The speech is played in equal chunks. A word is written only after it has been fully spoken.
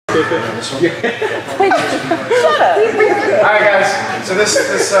Alright guys, so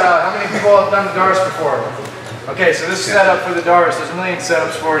this how many people have done the Darce before? Okay, so this setup for the Darce, there's a million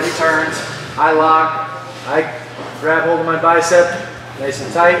setups for it. He turns, I lock, I grab hold of my bicep, nice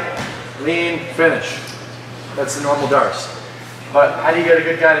and tight, lean, finish. That's the normal Darce. But how do you get a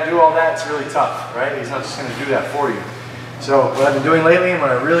good guy to do all that? It's really tough, right? He's not just going to do that for you. So what I've been doing lately and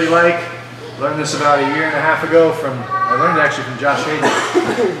what I really like, learned this about a year and a half ago I learned it actually from Josh Hayden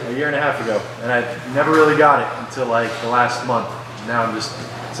a year and a half ago. And I never really got it until like the last month. Now I'm just,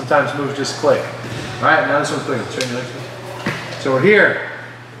 sometimes moves just click. All right, now this one's clicking. Straighten your legs. So we're here,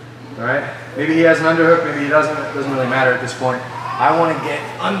 all right? Maybe he has an underhook, maybe he doesn't. It doesn't really matter at this point. I want to get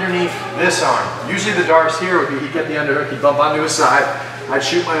underneath this arm. Usually the Darce here would be he'd get the underhook, he'd bump onto his side, I'd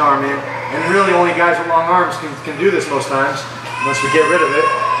shoot my arm in, and really only guys with long arms can do this most times, unless we get rid of it.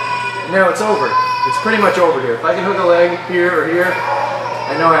 And now it's over. It's pretty much over here. If I can hook a leg here or here,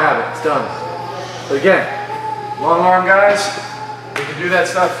 I know I have it. It's done. But again, long arm guys, they can do that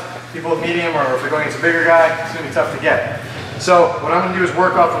stuff. People with medium, or if they're going against a bigger guy, it's going to be tough to get. So what I'm going to do is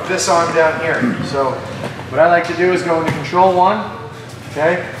work off of this arm down here. So what I like to do is go into control 1,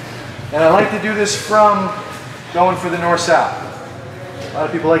 okay? And I like to do this from going for the north-south. A lot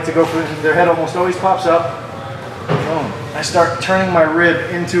of people like to go for, their head almost always pops up. Boom. I start turning my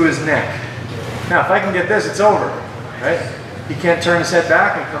rib into his neck. Now if I can get this, it's over, right? He can't turn his head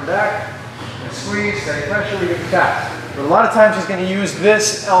back and come back and squeeze, steady pressure, we get the tap. But a lot of times he's going to use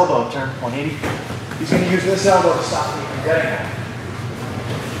this elbow, turn 180. He's going to use this elbow to stop me from getting that.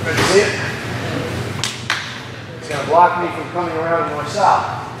 Ready to see it? It's going to block me from coming around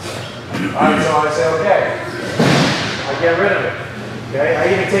north-south. Alright, so I say, okay. I get rid of it. Okay? I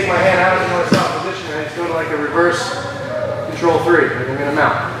even take my hand out of the north-south position and I just go to like a reverse control 3, like I'm going to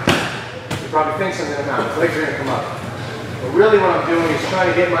mount. He probably thinks I'm going to mount. His legs are going to come up. But really what I'm doing is trying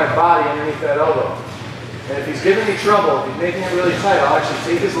to get my body underneath that elbow. And if he's giving me trouble, if he's making it really tight, I'll actually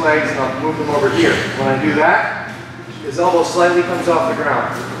take his legs and I'll move them over here. When I do that, his elbow slightly comes off the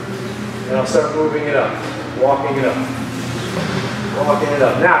ground. And I'll start moving it up, walking it up, walking it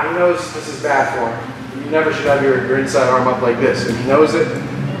up. Now, he knows this is bad for him. You never should have your inside arm up like this. And he knows it,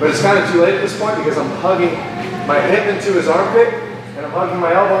 but it's kind of too late at this point because I'm hugging my hip into his armpit and I'm hugging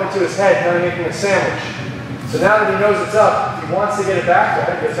my elbow into his head, kind of making a sandwich. So now that he knows it's up, if he wants to get it back,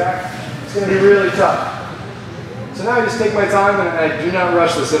 it's going to be really tough. So now I just take my time and I do not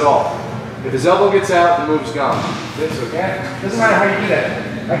rush this at all. If his elbow gets out, the move's gone. It's okay. Doesn't matter how you do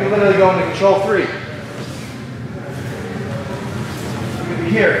that. I can literally go into control 3. You could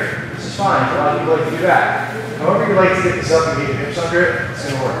be here. This is fine. A lot of people like to do that. However you like to get this up and get your hips under it, it's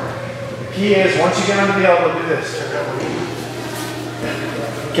going to work. The key is once you get under the elbow, do this.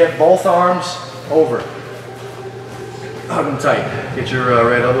 Get both arms over. Hug them tight. Get your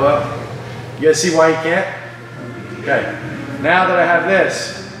right elbow up. You guys see why you can't? Okay, now that I have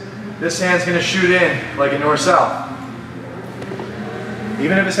this hand's going to shoot in like a north-south.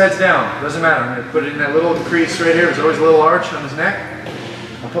 Even if his head's down, doesn't matter. I'm going to put it in that little crease right here. There's always a little arch on his neck.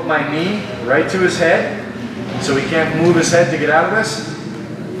 I'll put my knee right to his head so he can't move his head to get out of this.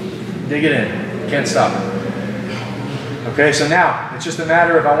 Dig it in. Can't stop it. Okay, so now it's just a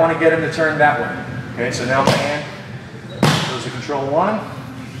matter of I want to get him to turn that way. Okay, so now my hand goes to control 1.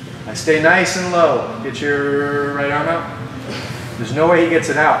 I stay nice and low. Get your right arm out. There's no way he gets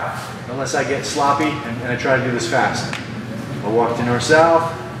it out unless I get sloppy and I try to do this fast. I'll walk to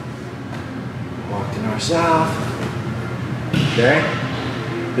north-south. Walk to north-south. Okay?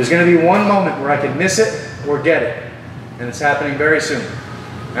 There's going to be one moment where I can miss it or get it. And it's happening very soon.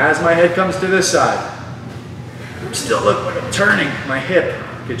 As my head comes to this side, I'm still looking like I'm turning my hip.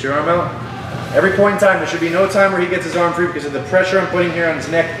 Get your arm out. Every point in time, there should be no time where he gets his arm free because of the pressure I'm putting here on his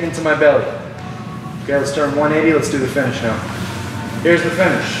neck into my belly. Okay, let's turn 180. Let's do the finish now. Here's the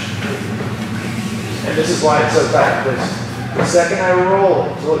finish. And this is why it's so tight. Because the second I roll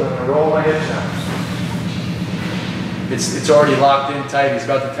it, so look, I'm going to roll my hips now. It's already locked in tight. He's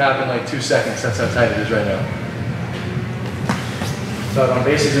about to tap in like 2 seconds. That's how tight it is right now. So I'm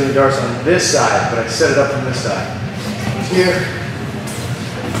basically doing the Darce on this side, but I set it up from this side. It's here.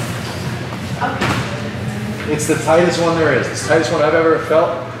 It's the tightest one there is. It's the tightest one I've ever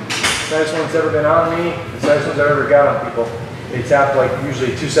felt. The tightest one that's ever been on me. The tightest ones I've ever got on people. They tap like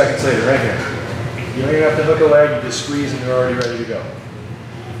usually 2 seconds later, right here. You don't even have to hook a leg, you just squeeze and you're already ready to go.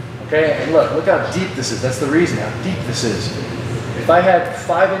 Okay, and look how deep this is. That's the reason how deep this is. If I had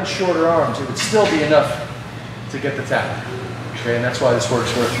 5-inch shorter arms, it would still be enough to get the tap. Okay, and that's why this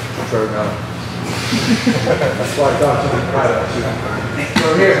works for now. That's why I thought it was proud of it.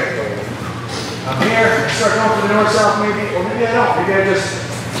 So here. I'm here, start going for the north-south maybe, or maybe I don't. Maybe I just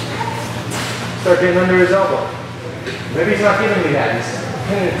Start getting under his elbow. Maybe he's not giving me that, he's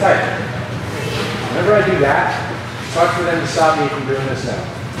pinning it tight. Whenever I do that, talk for them to stop me from doing this now.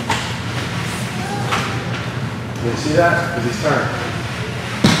 You see that? Because he's turned.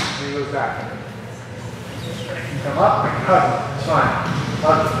 And he goes back. Come up, hug him. It's fine.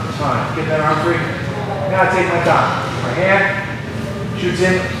 Hug him. It's fine. Get that arm free. Now I take my top. My hand shoots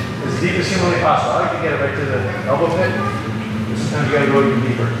in as deep as humanly possible. I like to get it right to the elbow pit. Sometimes you gotta go even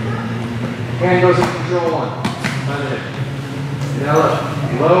deeper. Hand goes in control one. Under it. Now look.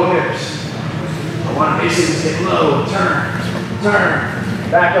 Low hips. I want to basically stay low. Turn. Turn.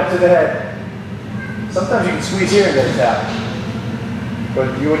 Back up to the head. Sometimes you can squeeze here and get a tap.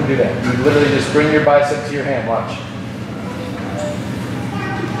 But you wouldn't do that. You would literally just bring your bicep to your hand. Watch.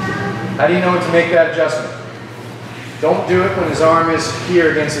 How do you know when to make that adjustment? Don't do it when his arm is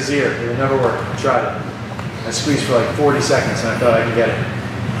here against his ear. It will never work. I tried it. I squeezed for like 40 seconds and I thought I could get it.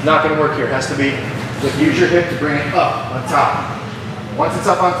 Not going to work here. It has to be, like, use your hip to bring it up on top. Once it's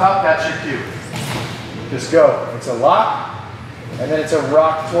up on top, that's your cue. Just go. It's a lock, and then it's a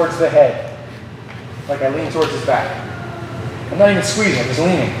rock towards the head. Like I lean towards his back. I'm not even squeezing, I'm just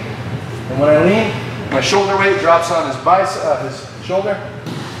leaning. And when I lean, my shoulder weight drops on his bicep, his shoulder,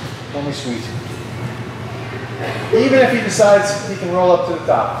 only squeeze. Even if he decides he can roll up to the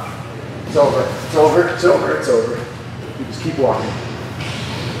top. It's over, it's over, it's over, it's over. You just keep walking.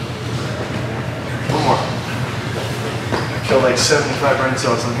 One more. I killed like 75 brain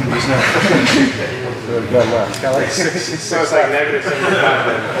cells on him just now. He's got like six like negative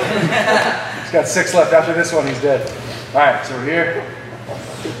 75. He's got 6 left. After this one, he's dead. Alright, so we're here.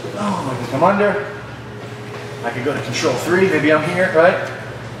 Oh, I can come under. I can go to control 3. Maybe I'm here, right?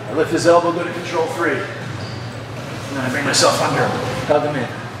 I lift his elbow, go to control 3. And then I bring myself under him. Hug him in.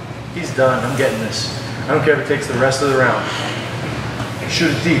 He's done. I'm getting this. I don't care if it takes the rest of the round.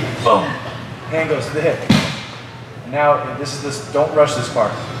 Shoot it deep. Boom. Hand goes to the hip. And now, don't rush this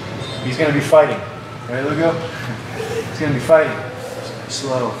part. He's going to be fighting. Ready, Lugo? He's going to be fighting.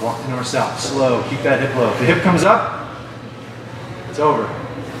 Slow. Walk north-south. Slow. Keep that hip low. If the hip comes up, it's over.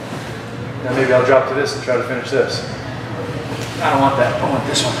 Now maybe I'll drop to this and try to finish this. I don't want that. I want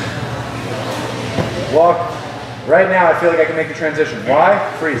this one. Walk. Right now, I feel like I can make the transition. Why?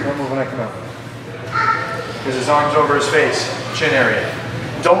 Freeze. Don't move when I come out. Because his arm's over his face, chin area.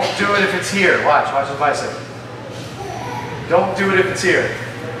 Don't do it if it's here. Watch the bicep. Don't do it if it's here.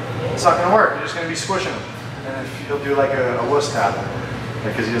 It's not going to work. You're just going to be squishing him. And he'll do like a wuss tap.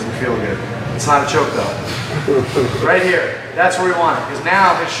 Because he doesn't feel good. It's not a choke though. Right here. That's where we want it. Because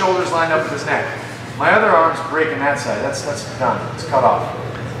now his shoulder's lined up with his neck. My other arm's breaking that side. That's done. It's cut off.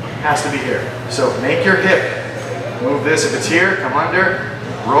 It has to be here. So make your hip. Move this. If it's here, come under.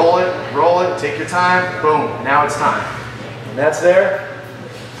 Roll it. Take your time. Boom. Now it's time. And that's there.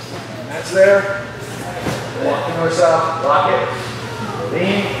 And that's there. Walk the north south. Lock it.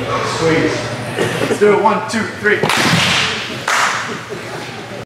 Lean. Squeeze. Let's do it. 1, 2, 3.